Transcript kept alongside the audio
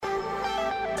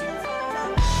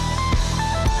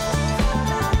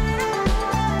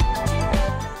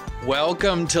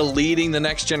Welcome to Leading the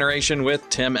Next Generation with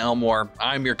Tim Elmore.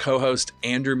 I'm your co-host,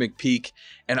 Andrew McPeak,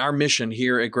 and our mission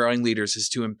here at Growing Leaders is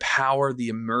to empower the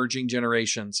emerging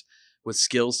generations with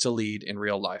skills to lead in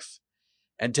real life.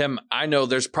 And Tim, I know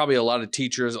there's probably a lot of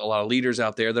teachers, a lot of leaders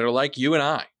out there that are like you and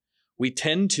I. We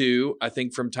tend to, I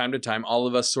think from time to time, all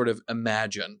of us sort of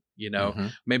imagine,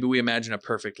 maybe we imagine a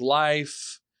perfect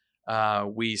life.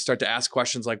 We start to ask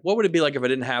questions like, what would it be like if I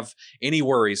didn't have any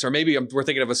worries? Or maybe we're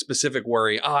thinking of a specific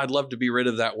worry. Oh, I'd love to be rid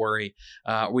of that worry.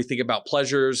 We think about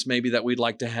pleasures maybe that we'd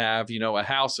like to have, a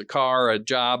house, a car, a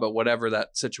job, or whatever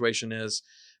that situation is.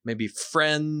 Maybe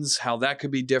friends, how that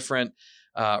could be different,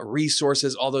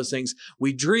 resources, all those things.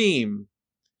 We dream,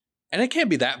 and it can't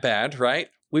be that bad, right?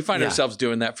 We find ourselves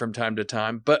doing that from time to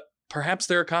time, but perhaps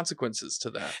there are consequences to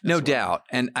that. No doubt.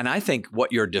 And I think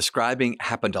what you're describing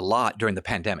happened a lot during the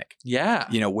pandemic. Yeah.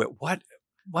 What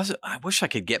was it? I wish I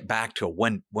could get back to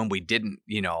when we didn't,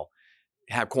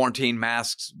 have quarantine,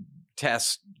 masks,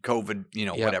 tests, COVID,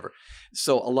 whatever.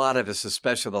 So a lot of us,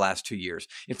 especially the last 2 years.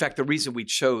 In fact, the reason we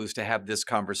chose to have this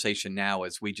conversation now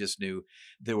is we just knew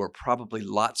there were probably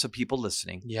lots of people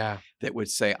listening that would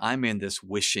say, I'm in this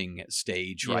wishing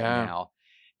stage right now.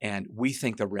 And we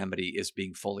think the remedy is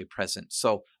being fully present.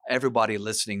 So everybody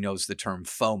listening knows the term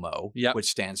FOMO, which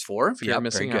stands for fear of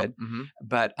missing out. Mm-hmm.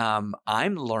 But I'm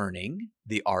learning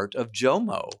the art of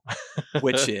JOMO,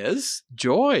 which is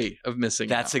joy of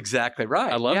missing out. That's exactly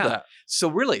right. I love that. So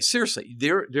really, seriously,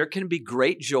 there can be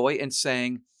great joy in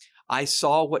saying, I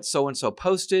saw what so-and-so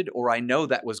posted, or I know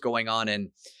that was going on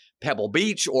in Pebble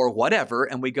Beach or whatever.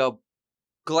 And we go,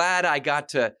 glad I got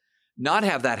to not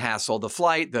have that hassle, the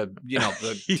flight, the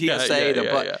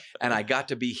TSA, and I got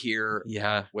to be here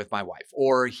with my wife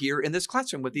or here in this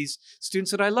classroom with these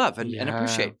students that I love and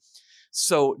appreciate.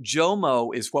 So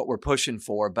JOMO is what we're pushing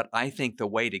for, but I think the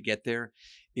way to get there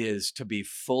is to be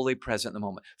fully present in the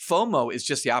moment. FOMO is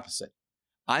just the opposite.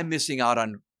 I'm missing out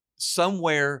on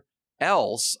somewhere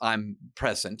else I'm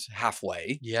present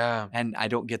halfway. Yeah. And I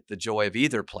don't get the joy of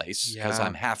either place because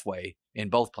I'm halfway in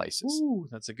both places. Ooh,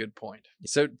 that's a good point.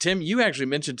 So Tim, you actually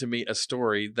mentioned to me a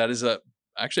story that is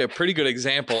actually a pretty good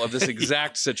example of this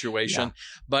exact situation,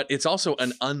 but it's also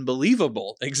an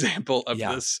unbelievable example of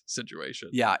this situation.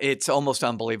 Yeah, it's almost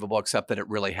unbelievable, except that it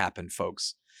really happened,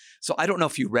 folks. So I don't know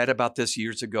if you read about this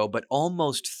years ago, but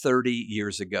almost 30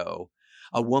 years ago,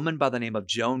 a woman by the name of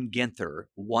Joan Ginther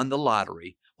won the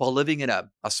lottery while living in a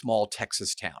small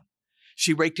Texas town.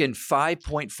 She raked in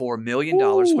 $5.4 million,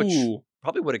 which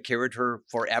probably would have carried her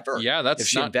forever. Yeah, that's if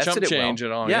she not invested chump change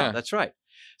at all. Yeah, that's right.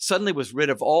 Suddenly was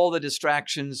rid of all the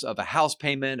distractions of a house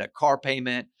payment, a car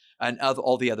payment, and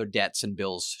all the other debts and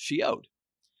bills she owed.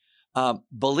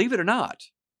 Believe it or not,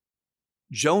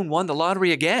 Joan won the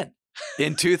lottery again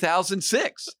in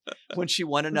 2006 when she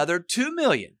won another $2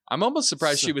 million. I'm almost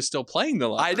surprised she was still playing the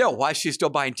lottery. I know. Why is she still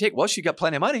buying tickets? Well, she got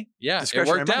plenty of money. Yeah, it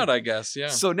worked out, I guess. Yeah.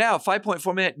 So now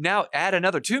 $5.4 million, now add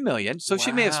another $2 million. So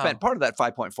she may have spent part of that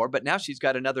 5.4, but now she's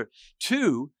got another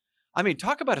 2. I mean,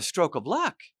 talk about a stroke of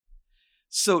luck.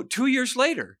 So 2 years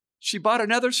later, she bought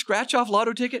another scratch-off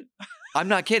lotto ticket. I'm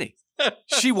not kidding.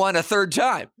 She won a third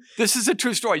time. This is a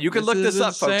true story. You can look this up,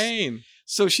 insane. Folks.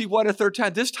 So she won a third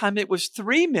time. This time it was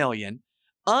 $3 million.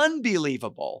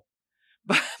 Unbelievable.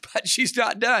 But she's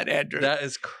not done, Andrew. That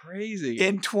is crazy.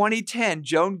 In 2010,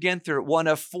 Joan Ginther won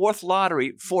a fourth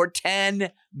lottery for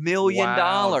 $10 million.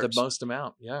 Wow, the most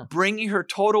amount, bringing her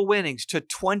total winnings to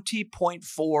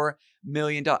 $20.4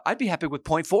 million. I'd be happy with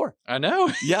 0.4. I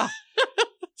know. Yeah.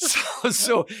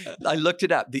 So I looked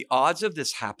it up. The odds of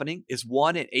this happening is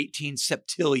 1 in 18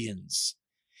 septillions.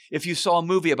 If you saw a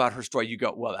movie about her story, you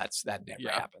go, well, that never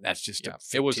happened. That's just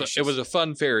it was a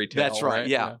fun fairy tale. That's right.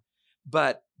 Yeah.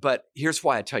 But here's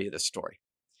why I tell you this story.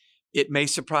 It may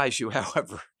surprise you,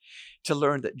 however, to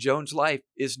learn that Joan's life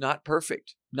is not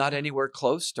perfect, not anywhere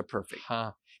close to perfect.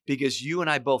 Because you and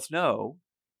I both know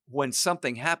when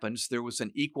something happens, there was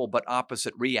an equal but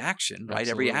opposite reaction, right?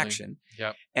 Absolutely. Every action.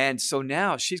 Yep. And so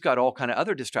now she's got all kind of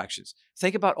other distractions.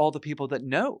 Think about all the people that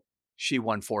know she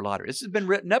won 4 lotteries. This has been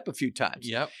written up a few times.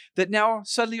 Yep. That now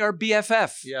suddenly are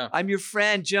BFF. Yeah. I'm your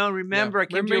friend, Joan. Remember, I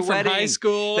came to your from wedding. High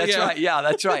school. That's right. Yeah,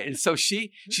 that's right. And so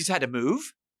she's had to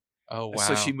move. Oh, wow.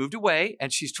 So she moved away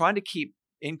and she's trying to keep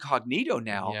incognito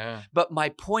now. Yeah. But my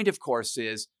point, of course,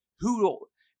 is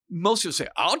most people say,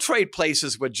 I'll trade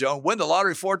places with Joan, win the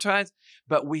lottery 4 times.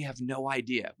 But we have no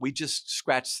idea. We just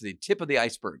scratched the tip of the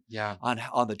iceberg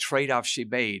on the trade-off she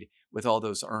made with all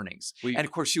those earnings. And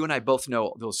of course, you and I both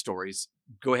know those stories.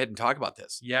 go ahead and talk about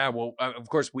this. Yeah, well, of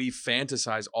course, we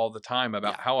fantasize all the time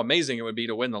about Yeah. how amazing it would be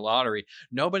to win the lottery.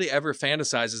 Nobody ever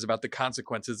fantasizes about the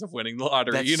consequences of winning the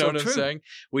lottery. That's You know so what I'm true. saying?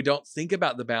 We don't think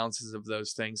about the balances of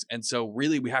those things. And so,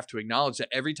 really, we have to acknowledge that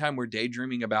every time we're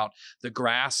daydreaming about the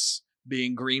grass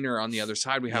being greener on the other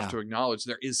side, we have Yeah. to acknowledge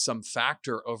there is some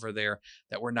factor over there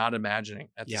that we're not imagining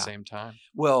at the Yeah. same time.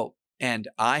 Well, and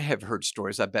I have heard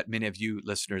stories, I bet many of you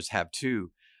listeners have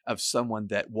too, of someone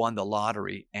that won the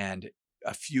lottery and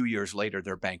a few years later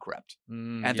they're bankrupt.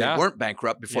 And Yeah. they weren't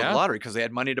bankrupt before Yeah. the lottery because they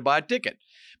had money to buy a ticket.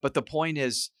 But the point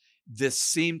is, this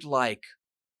seemed like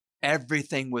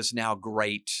everything was now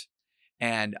great.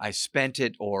 And I spent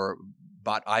it or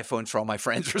bought iPhones for all my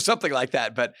friends or something like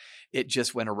that, but it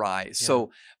just went awry.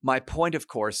 So my point, of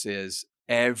course, is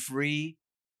every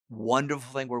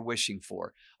wonderful thing we're wishing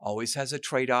for always has a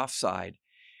trade-off side.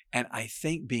 And I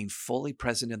think being fully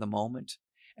present in the moment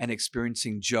and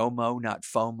experiencing JOMO, not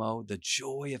FOMO, the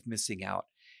joy of missing out,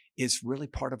 is really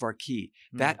part of our key.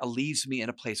 That leaves me in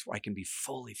a place where I can be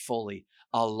fully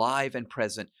alive and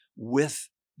present with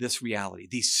this reality,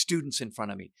 these students in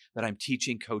front of me that I'm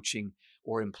teaching, coaching,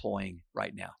 or employing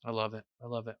right now. I love it. I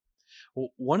love it. Well,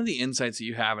 one of the insights that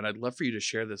you have, and I'd love for you to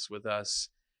share this with us,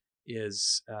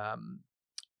 is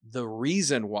the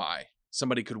reason why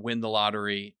somebody could win the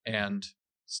lottery and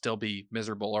still be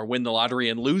miserable, or win the lottery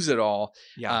and lose it all.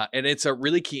 Yeah. And it's a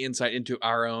really key insight into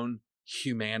our own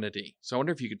humanity. So I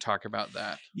wonder if you could talk about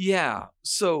that. Yeah.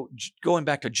 So going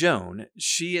back to Joan,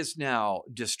 she is now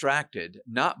distracted,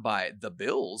 not by the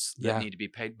bills that Yeah. need to be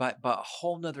paid, but a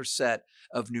whole nother set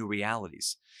of new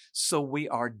realities. So we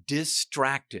are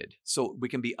distracted. So we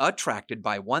can be attracted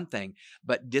by one thing,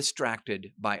 but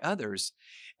distracted by others.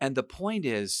 And the point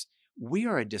is, we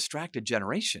are a distracted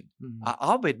generation.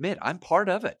 I'll admit, I'm part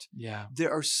of it. Yeah.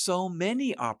 There are so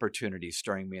many opportunities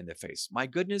staring me in the face. My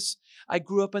goodness, I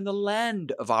grew up in the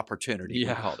land of opportunity, we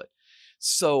Yeah. called it.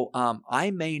 So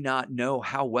I may not know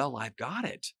how well I've got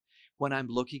it when I'm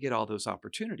looking at all those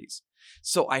opportunities.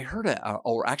 So I heard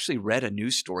or actually read a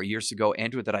news story years ago,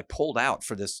 Andrew, that I pulled out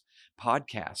for this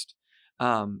podcast.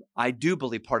 I do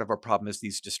believe part of our problem is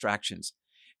these distractions,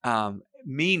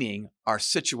 meaning our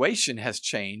situation has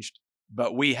changed,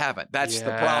 but we haven't. That's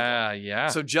the problem. Yeah.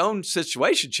 So Joan's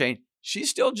situation changed. She's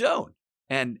still Joan.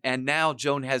 And now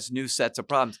Joan has new sets of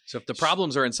problems. So if the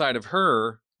problems are inside of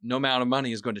her, no amount of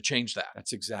money is going to change that.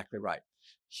 That's exactly right.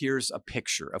 Here's a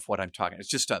picture of what I'm talking. It's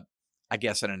just an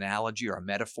analogy or a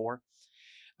metaphor.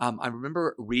 I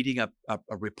remember reading a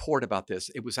report about this.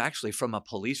 It was actually from a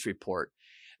police report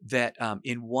that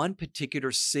in one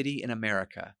particular city in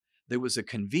America, there was a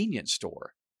convenience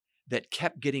store that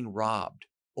kept getting robbed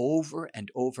over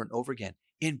and over and over again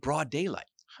in broad daylight.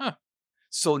 Huh.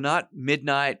 So not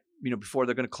midnight, before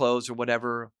they're going to close or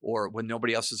whatever, or when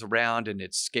nobody else is around and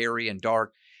it's scary and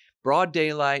dark. Broad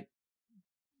daylight,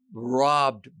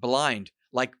 robbed blind,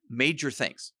 like major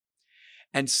things.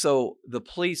 And so the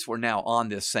police were now on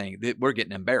this saying that we're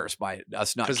getting embarrassed by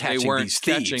us not catching they weren't these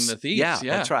thieves. catching the thieves. Yeah,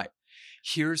 Yeah. that's right.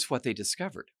 Here's what they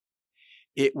discovered.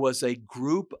 It was a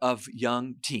group of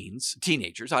young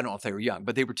teenagers. I don't know if they were young,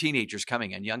 but they were teenagers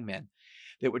coming in, young men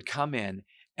that would come in,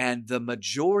 and the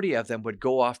majority of them would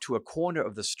go off to a corner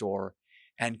of the store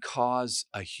and cause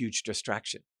a huge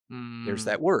distraction. There's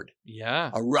that word.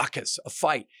 Yeah. A ruckus, a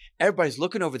fight. Everybody's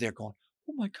looking over there going,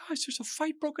 oh my gosh, there's a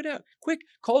fight broken out. Quick,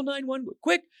 call 911.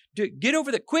 Quick, get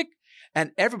over there, quick.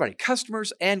 And everybody,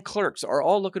 customers and clerks are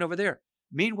all looking over there.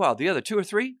 Meanwhile, the other two or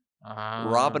three,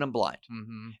 robbing them blind.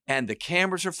 And the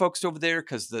cameras are focused over there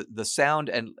because the sound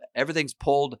and everything's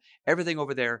pulled, everything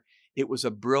over there. It was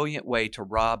a brilliant way to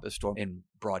rob a store in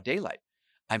broad daylight.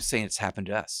 I'm saying it's happened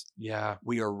to us. Yeah.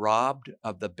 We are robbed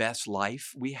of the best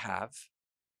life we have.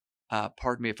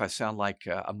 Pardon me if I sound like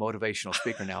a motivational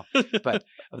speaker now, but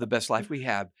of the best life we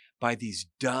have by these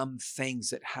dumb things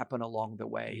that happen along the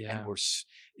way. Yeah. And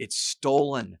it's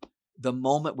stolen. The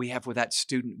moment we have with that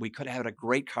student, we could have had a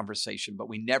great conversation, but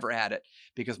we never had it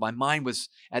because my mind was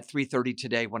at 3:30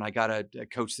 today when I got to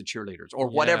coach the cheerleaders or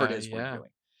whatever it is we're doing.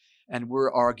 And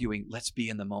we're arguing, let's be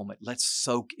in the moment. Let's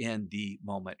soak in the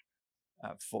moment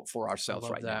for ourselves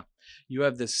right now. You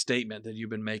have this statement that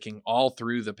you've been making all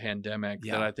through the pandemic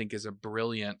Yeah. that I think is a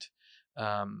brilliant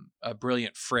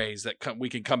phrase that we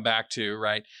can come back to,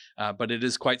 right? But it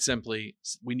is quite simply,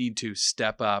 we need to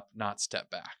step up, not step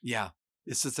back. Yeah,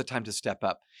 this is the time to step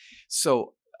up.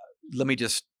 So let me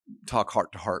just talk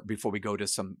heart to heart before we go to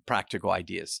some practical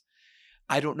ideas.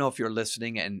 I don't know if you're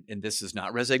listening and this is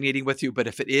not resonating with you, but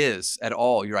if it is at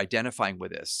all, you're identifying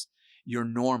with this. You're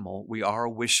normal. We are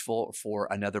wishful for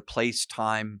another place,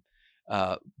 time,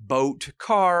 boat,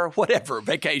 car, whatever,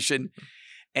 vacation.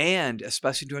 And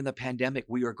especially during the pandemic,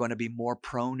 we are going to be more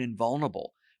prone and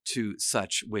vulnerable to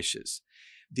such wishes.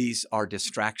 These are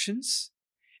distractions,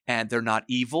 and they're not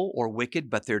evil or wicked,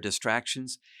 but they're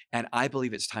distractions. And I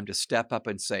believe it's time to step up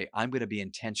and say, I'm going to be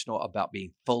intentional about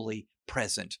being fully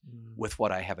present with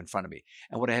what I have in front of me.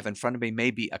 And what I have in front of me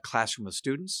may be a classroom of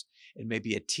students. It may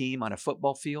be a team on a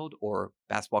football field or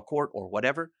basketball court or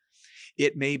whatever.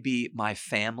 It may be my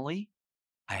family.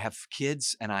 I have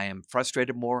kids and I am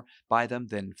frustrated more by them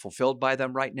than fulfilled by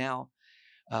them right now.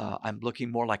 I'm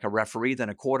looking more like a referee than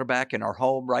a quarterback in our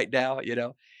home right now.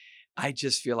 I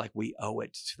just feel like we owe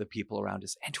it to the people around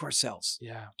us and to ourselves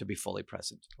to be fully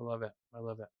present. I love it.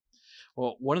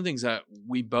 Well, one of the things that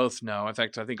we both know, in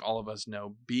fact, I think all of us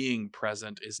know, being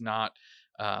present is not,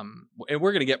 and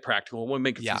we're going to get practical. We'll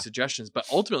make a few suggestions, but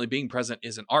ultimately being present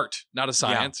is an art, not a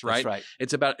science, right?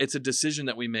 That's right. It's a decision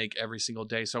that we make every single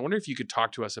day. So I wonder if you could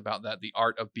talk to us about that, the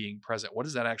art of being present. What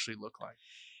does that actually look like?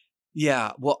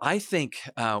 Yeah, well, I think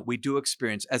we do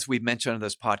experience, as we've mentioned on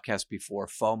this podcast before,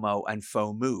 FOMO and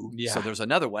FOMU. Yeah. So there's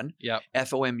another one. Yeah.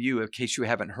 FOMU, in case you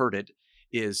haven't heard it,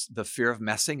 is the fear of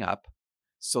messing up.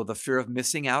 So the fear of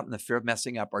missing out and the fear of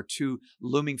messing up are two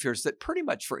looming fears that pretty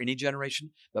much for any generation,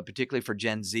 but particularly for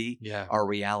Gen Z, are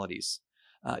realities.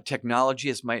 Technology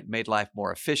has made life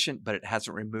more efficient, but it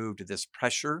hasn't removed this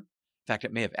pressure. In fact,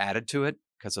 it may have added to it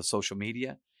because of social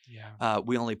media. Yeah.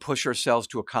 We only push ourselves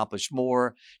to accomplish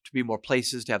more, to be more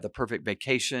places, to have the perfect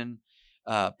vacation,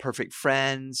 perfect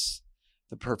friends,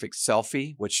 the perfect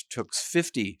selfie, which took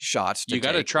 50 shots to You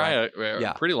got to try right?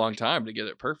 a pretty long time to get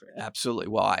it perfect. Absolutely.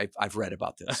 Well, I've read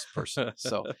about this personally.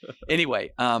 So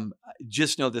anyway,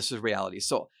 just know this is reality.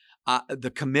 So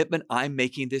the commitment I'm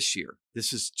making this year,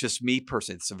 this is just me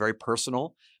personally, it's a very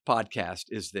personal podcast,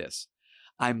 is this.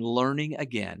 I'm learning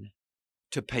again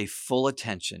to pay full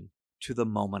attention to the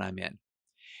moment I'm in.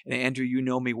 And Andrew, you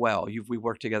know me well. We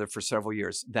worked together for several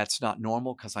years. That's not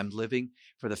normal because I'm living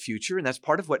for the future. And that's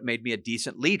part of what made me a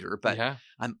decent leader. But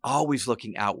I'm always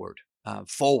looking outward,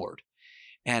 forward.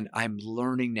 And I'm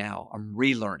learning now, I'm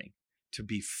relearning to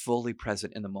be fully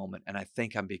present in the moment. And I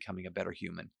think I'm becoming a better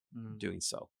human doing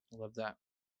so. I love that.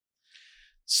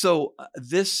 So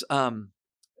this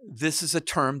is a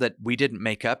term that we didn't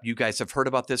make up. You guys have heard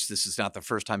about this. This is not the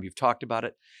first time you've talked about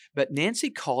it. But Nancy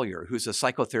Collier, who's a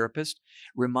psychotherapist,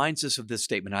 reminds us of this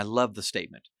statement. I love the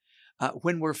statement.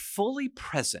 When we're fully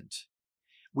present,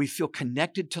 we feel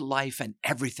connected to life and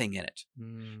everything in it.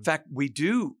 In fact, we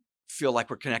do feel like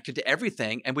we're connected to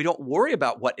everything, and we don't worry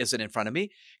about what isn't in front of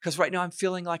me because right now I'm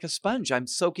feeling like a sponge. I'm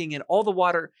soaking in all the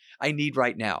water I need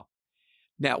right now.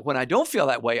 Now, when I don't feel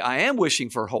that way, I am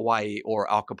wishing for Hawaii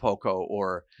or Acapulco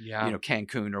or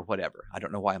Cancun or whatever. I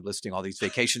don't know why I'm listing all these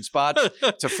vacation spots.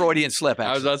 It's a Freudian slip, actually.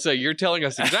 I was about to say, you're telling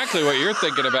us exactly what you're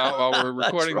thinking about while we're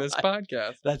recording this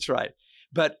podcast. That's right.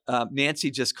 But Nancy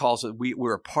just calls it,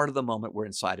 we're a part of the moment. We're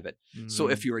inside of it. So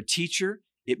if you're a teacher,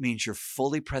 it means you're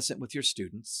fully present with your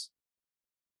students.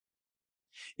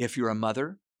 If you're a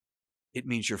mother, it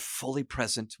means you're fully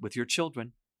present with your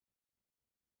children.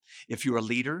 If you're a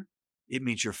leader, it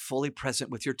means you're fully present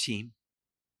with your team.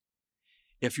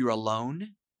 If you're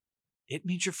alone, it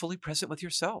means you're fully present with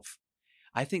yourself.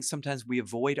 I think sometimes we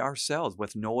avoid ourselves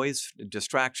with noise,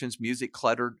 distractions, music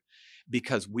cluttered,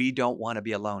 because we don't want to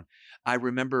be alone. I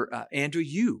remember, Andrew,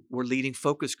 you were leading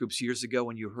focus groups years ago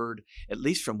when you heard, at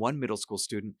least from one middle school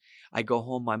student, I go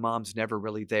home, my mom's never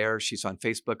really there. She's on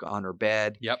Facebook on her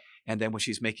bed. Yep. And then when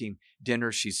she's making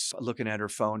dinner, she's looking at her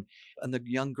phone. And the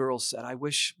young girl said, I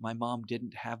wish my mom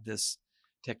didn't have this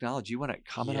technology. You want to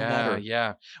comment on that?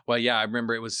 Yeah. Well, yeah, I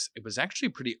remember it was actually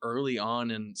pretty early on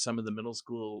in some of the middle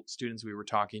school students we were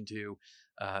talking to,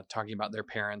 talking about their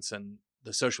parents and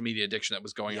the social media addiction that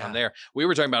was going on there. We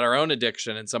were talking about our own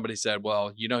addiction, and somebody said, well,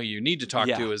 who you need to talk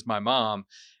to is my mom.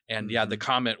 And the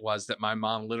comment was that my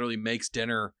mom literally makes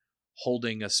dinner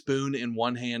holding a spoon in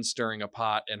one hand, stirring a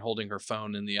pot, and holding her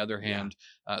phone in the other hand,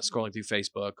 scrolling through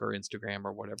Facebook or Instagram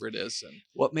or whatever it is. And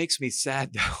what makes me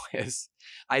sad, though, is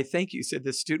I think you said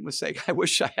the student was saying, I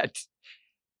wish I had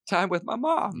time with my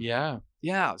mom. Yeah.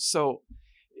 So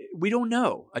we don't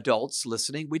know. Adults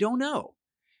listening, we don't know.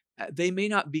 They may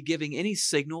not be giving any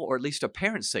signal, or at least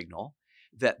apparent signal,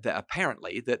 that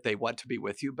apparently that they want to be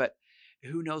with you, but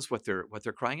who knows what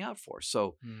they're crying out for.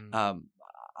 So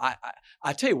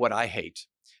I tell you what I hate.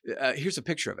 Here's a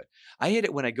picture of it. I hate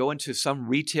it when I go into some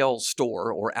retail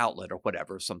store or outlet or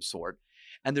whatever of some sort,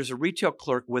 and there's a retail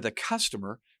clerk with a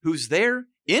customer who's there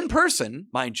in person,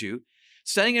 mind you,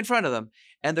 standing in front of them,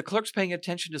 and the clerk's paying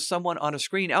attention to someone on a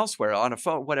screen elsewhere, on a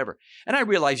phone, whatever. And I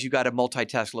realize you got to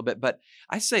multitask a little bit, but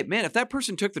I say, man, if that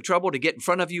person took the trouble to get in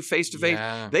front of you face to face,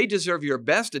 they deserve your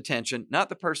best attention, not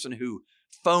the person who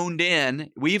phoned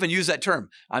in. We even use that term.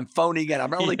 I'm phoning in.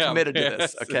 I'm really committed to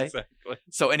this. Okay. Exactly.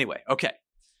 So anyway, okay.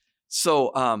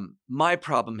 So my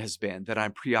problem has been that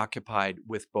I'm preoccupied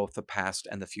with both the past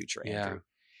and the future, Andrew.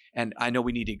 And I know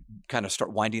we need to kind of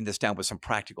start winding this down with some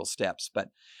practical steps, but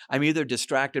I'm either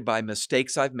distracted by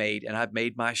mistakes I've made, and I've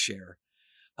made my share,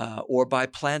 or by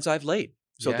plans I've laid.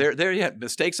 So there you have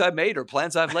mistakes I've made or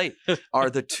plans I've laid are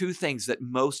the two things that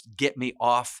most get me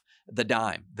off the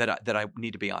dime that I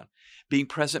need to be on. Being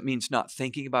present means not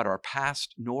thinking about our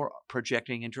past nor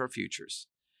projecting into our futures.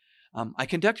 I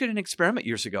conducted an experiment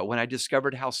years ago when I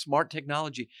discovered how smart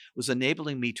technology was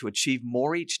enabling me to achieve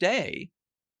more each day.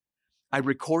 I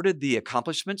recorded the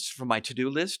accomplishments from my to-do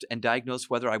list and diagnosed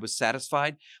whether I was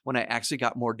satisfied when I actually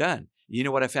got more done. You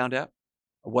know what I found out?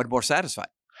 I wasn't more satisfied.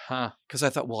 Because I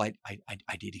thought, well, I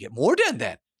need to get more done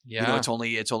then. Yeah. You know, it's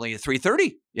only at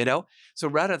 3:30, you know? So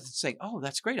rather than saying, oh,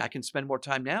 that's great, I can spend more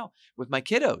time now with my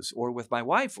kiddos or with my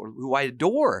wife or who I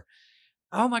adore.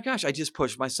 Oh my gosh, I just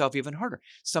pushed myself even harder.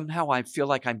 Somehow I feel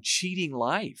like I'm cheating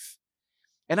life.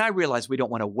 And I realize we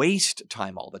don't want to waste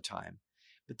time all the time,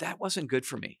 but that wasn't good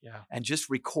for me. Yeah. And just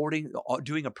recording,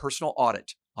 doing a personal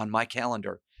audit on my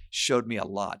calendar showed me a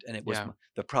lot. And it was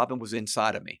the problem was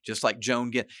inside of me, just like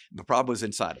Joan. The problem was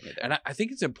inside of me there. And I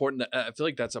think it's important that I feel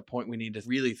like that's a point we need to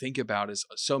really think about is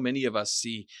so many of us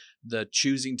see the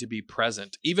choosing to be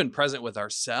present, even present with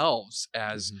ourselves,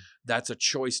 as that's a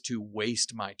choice to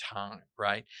waste my time,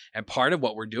 right? And part of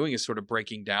what we're doing is sort of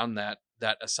breaking down that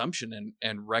assumption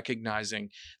and recognizing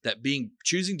that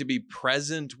choosing to be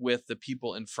present with the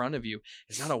people in front of you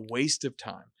is not a waste of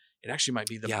time. It actually might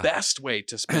be the best way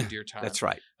to spend your time. That's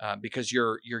right. Because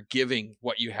you're giving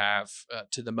what you have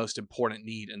to the most important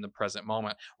need in the present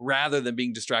moment, rather than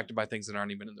being distracted by things that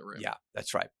aren't even in the room. Yeah,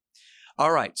 that's right.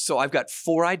 All right. So I've got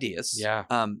 4 ideas. Yeah.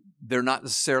 They're not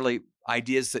necessarily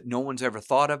ideas that no one's ever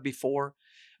thought of before,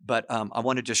 but I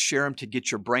want to just share them to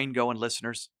get your brain going,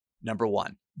 listeners. Number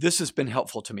 1, this has been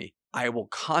helpful to me. I will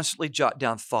constantly jot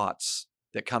down thoughts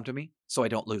that come to me so I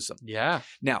don't lose them. Yeah.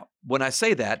 Now, when I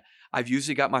say that, I've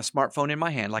usually got my smartphone in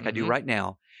my hand like I do right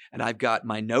now, and I've got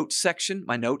my notes section,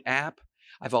 my note app.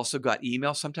 I've also got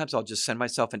email. Sometimes I'll just send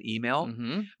myself an email.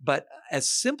 But as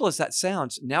simple as that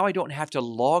sounds, now I don't have to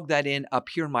log that in up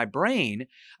here in my brain.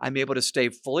 I'm able to stay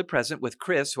fully present with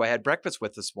Chris, who I had breakfast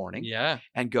with this morning,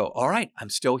 and go, all right, I'm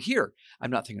still here.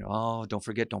 I'm not thinking, oh, don't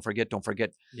forget.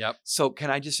 Yep. So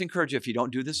can I just encourage you, if you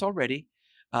don't do this already,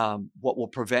 what will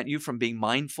prevent you from being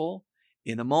mindful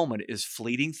in the moment is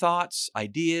fleeting thoughts,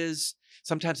 ideas.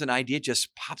 Sometimes an idea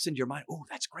just pops into your mind. Oh,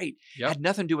 that's great. Had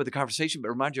nothing to do with the conversation, but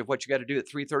reminds you of what you got to do at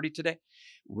 3:30 today.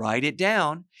 Write it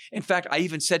down. In fact, I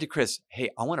even said to Chris, hey,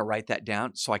 I want to write that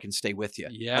down so I can stay with you.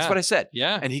 That's what I said.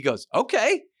 And he goes,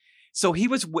 okay. So he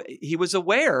was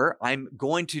aware I'm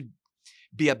going to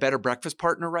be a better breakfast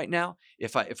partner right now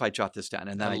if I jot this down.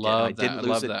 And then I didn't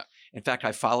lose it. That. In fact,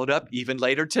 I followed up even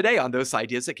later today on those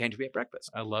ideas that came to me at breakfast.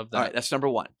 I love that. All right, that's number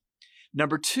 1.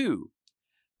 Number 2,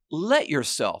 let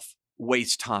yourself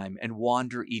waste time and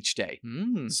wander each day.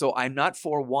 So I'm not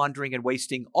for wandering and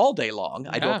wasting all day long.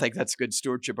 I don't think that's good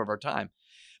stewardship of our time.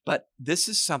 But this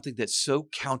is something that's so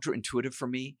counterintuitive for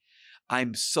me.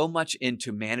 I'm so much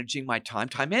into managing my time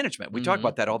management. We talk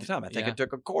about that all the time. I think I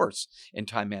took a course in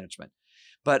time management.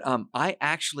 But I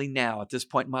actually now, at this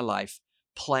point in my life,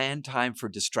 plan time for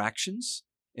distractions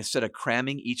instead of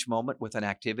cramming each moment with an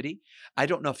activity. I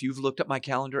don't know if you've looked at my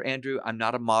calendar, Andrew. I'm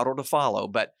not a model to follow,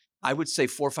 but I would say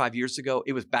 4 or 5 years ago,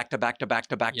 it was back to back to back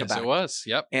to back to back. Yes, it was.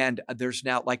 Yep. And there's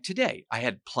now, like today, I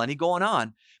had plenty going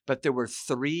on, but there were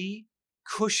 3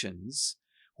 cushions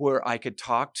where I could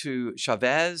talk to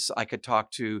Chavez, I could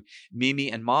talk to Mimi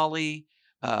and Molly.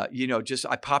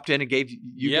 I popped in and gave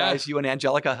you guys, you and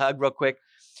Angelica, a hug real quick.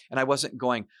 And I wasn't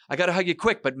going, I got to hug you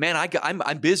quick, but man,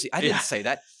 I'm busy. I didn't say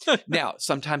that. Now,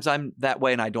 sometimes I'm that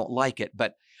way and I don't like it,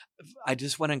 but I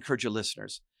just want to encourage your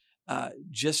listeners,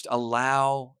 just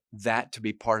allow that to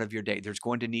be part of your day. There's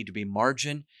going to need to be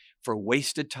margin for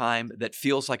wasted time that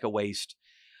feels like a waste.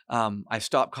 I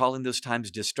stopped calling those times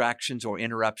distractions or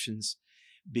interruptions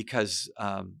because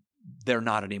they're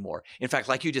not anymore. In fact,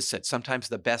 like you just said, sometimes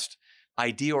the best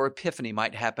idea or epiphany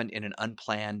might happen in an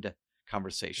unplanned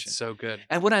conversation. It's so good.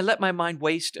 And when I let my mind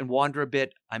waste and wander a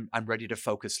bit, I'm ready to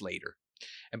focus later.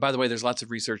 And by the way, there's lots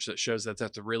of research that shows that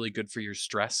that's really good for your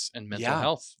stress and mental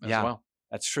health as well.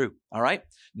 That's true. All right.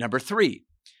 Number 3,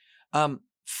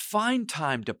 find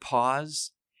time to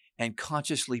pause and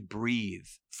consciously breathe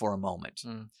for a moment.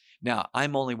 Now,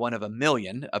 I'm only one of a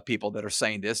million of people that are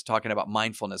saying this, talking about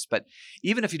mindfulness. But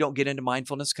even if you don't get into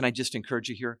mindfulness, can I just encourage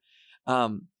you here?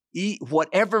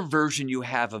 Whatever version you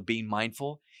have of being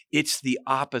mindful, it's the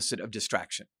opposite of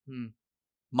distraction.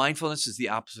 Mindfulness is the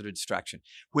opposite of distraction.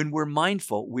 When we're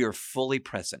mindful, we are fully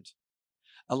present.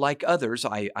 Like others,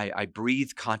 I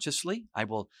breathe consciously. I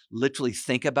will literally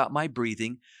think about my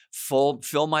breathing,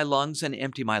 fill my lungs and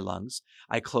empty my lungs.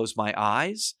 I close my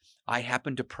eyes. I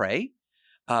happen to pray.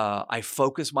 I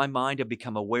focus my mind and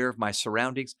become aware of my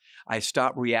surroundings. I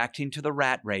stop reacting to the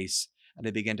rat race and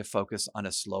I begin to focus on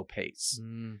a slow pace.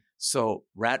 So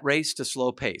rat race to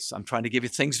slow pace. I'm trying to give you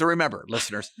things to remember,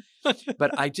 listeners.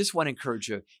 But I just want to encourage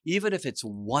you, even if it's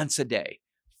once a day,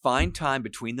 find time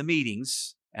between the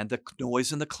meetings and the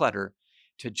noise and the clutter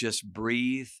to just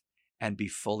breathe and be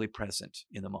fully present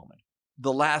in the moment.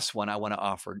 The last one I want to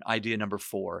offer, idea number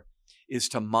 4, is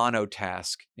to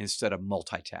monotask instead of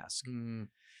multitask.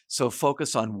 So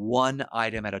focus on one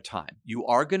item at a time. You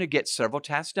are going to get several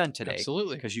tasks done today.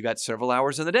 Absolutely. Because you got several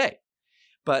hours in the day.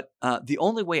 But the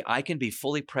only way I can be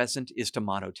fully present is to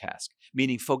monotask,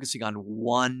 meaning focusing on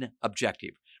one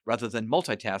objective rather than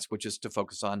multitask, which is to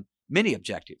focus on many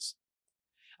objectives.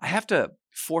 I have to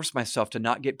force myself to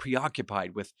not get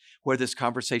preoccupied with where this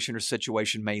conversation or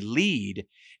situation may lead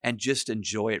and just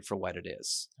enjoy it for what it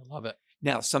is. I love it.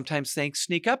 Now, sometimes things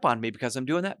sneak up on me because I'm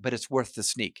doing that, but it's worth the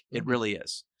sneak. It really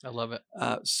is. I love it.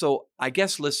 So I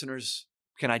guess, listeners,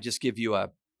 can I just give you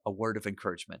a word of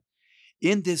encouragement?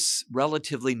 In this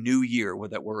relatively new year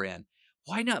that we're in,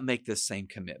 why not make this same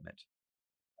commitment?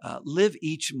 Live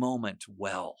each moment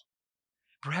well.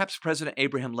 Perhaps President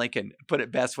Abraham Lincoln put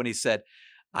it best when he said,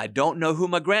 I don't know who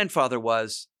my grandfather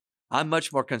was. I'm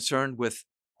much more concerned with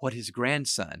what his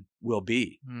grandson will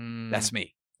be. That's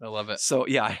me. I love it. So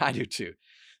yeah, I do too.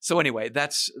 So anyway,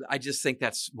 I just think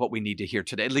that's what we need to hear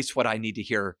today, at least what I need to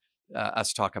hear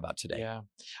us talk about today. Yeah.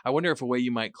 I wonder if a way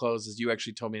you might close is you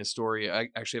actually told me a story. I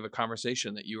actually have a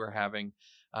conversation that you were having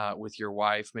with your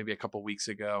wife maybe a couple weeks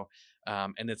ago.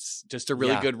 And it's just a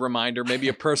really good reminder, maybe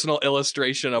a personal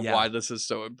illustration of why this is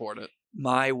so important.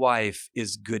 My wife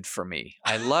is good for me.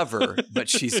 I love her, but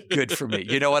she's good for me.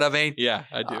 You know what I mean? Yeah,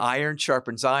 I do. Iron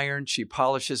sharpens iron. She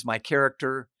polishes my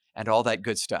character and all that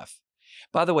good stuff.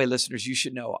 By the way, listeners, you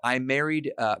should know I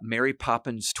married Mary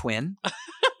Poppins' twin.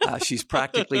 She's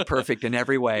practically perfect in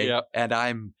every way. And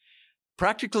I'm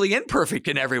practically imperfect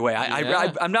in every way.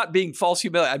 I'm not being false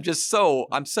humility.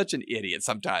 I'm such an idiot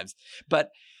sometimes.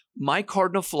 But my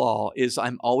cardinal flaw is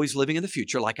I'm always living in the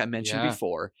future, like I mentioned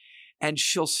before. And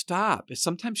she'll stop.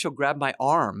 Sometimes she'll grab my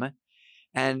arm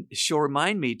and she'll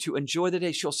remind me to enjoy the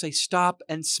day. She'll say, stop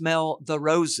and smell the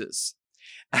roses.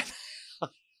 And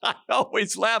I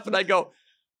always laugh and I go,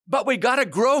 but we got to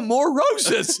grow more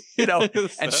roses,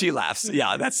 and she laughs.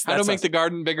 Yeah, that's how to make the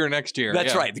garden bigger next year.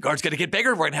 That's right. The garden's going to get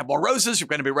bigger. We're going to have more roses. We're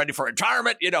going to be ready for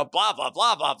retirement, blah, blah,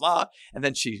 blah, blah, blah. And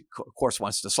then she, of course,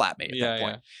 wants to slap me at that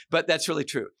point. But that's really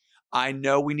true. I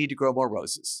know we need to grow more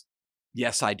roses.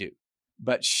 Yes, I do.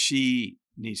 But she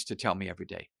needs to tell me every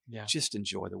day, just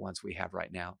enjoy the ones we have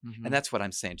right now. And that's what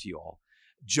I'm saying to you all.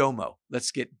 JOMO.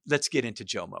 Let's get into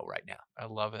JOMO right now. I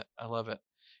love it. I love it.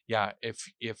 Yeah.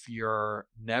 If you're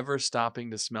never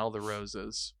stopping to smell the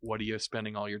roses, what are you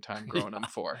spending all your time growing them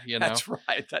for? That's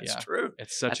right. That's true.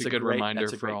 It's such a good reminder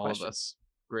for all of us.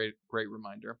 Great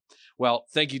reminder. Well,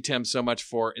 thank you, Tim, so much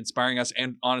for inspiring us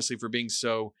and honestly for being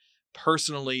so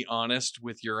personally honest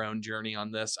with your own journey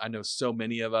on this. I know so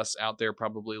many of us out there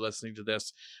probably listening to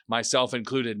this, myself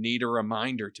included, need a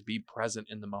reminder to be present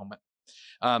in the moment.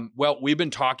 Well, we've been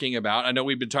talking about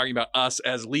us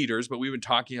as leaders, but we've been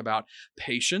talking about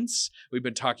patience. We've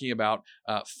been talking about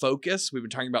focus. We've been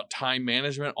talking about time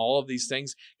management, all of these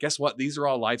things. Guess what? These are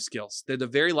all life skills. They're the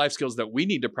very life skills that we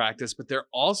need to practice, but they're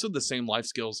also the same life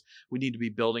skills we need to be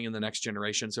building in the next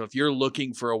generation. So if you're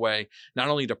looking for a way not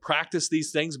only to practice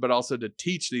these things, but also to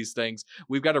teach these things,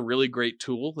 we've got a really great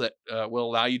tool that will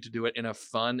allow you to do it in a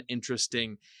fun,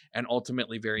 interesting, and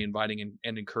ultimately very inviting and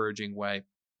encouraging way.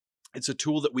 It's a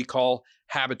tool that we call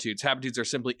Habitudes. Habitudes are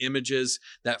simply images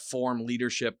that form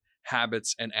leadership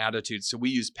habits and attitudes. So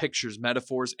we use pictures,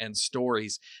 metaphors, and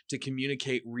stories to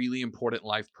communicate really important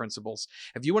life principles.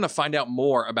 If you want to find out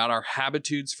more about our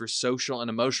Habitudes for Social and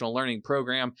Emotional Learning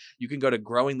program, you can go to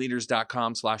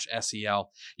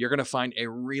growingleaders.com/SEL. You're going to find a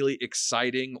really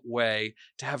exciting way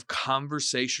to have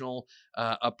conversational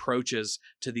approaches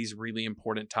to these really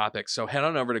important topics. So head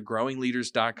on over to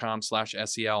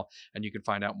growingleaders.com/SEL and you can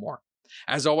find out more.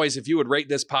 As always, if you would rate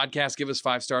this podcast, give us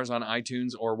 5 stars on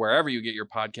iTunes or wherever you get your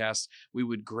podcasts, we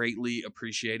would greatly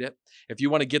appreciate it. If you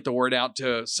want to get the word out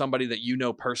to somebody that you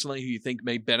know personally who you think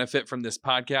may benefit from this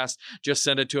podcast, just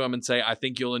send it to them and say, I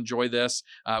think you'll enjoy this.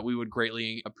 We would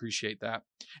greatly appreciate that.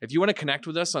 If you want to connect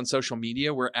with us on social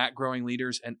media, we're at Growing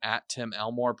Leaders and at Tim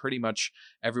Elmore, pretty much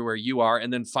everywhere you are.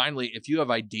 And then finally, if you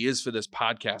have ideas for this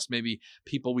podcast, maybe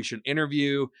people we should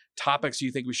interview, topics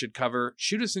you think we should cover,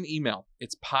 shoot us an email.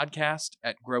 It's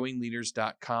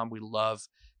podcast@growingleaders.com. We love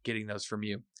getting those from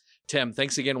you. Tim,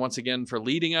 thanks again, once again, for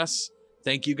leading us.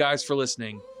 Thank you guys for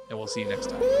listening, and we'll see you next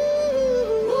time.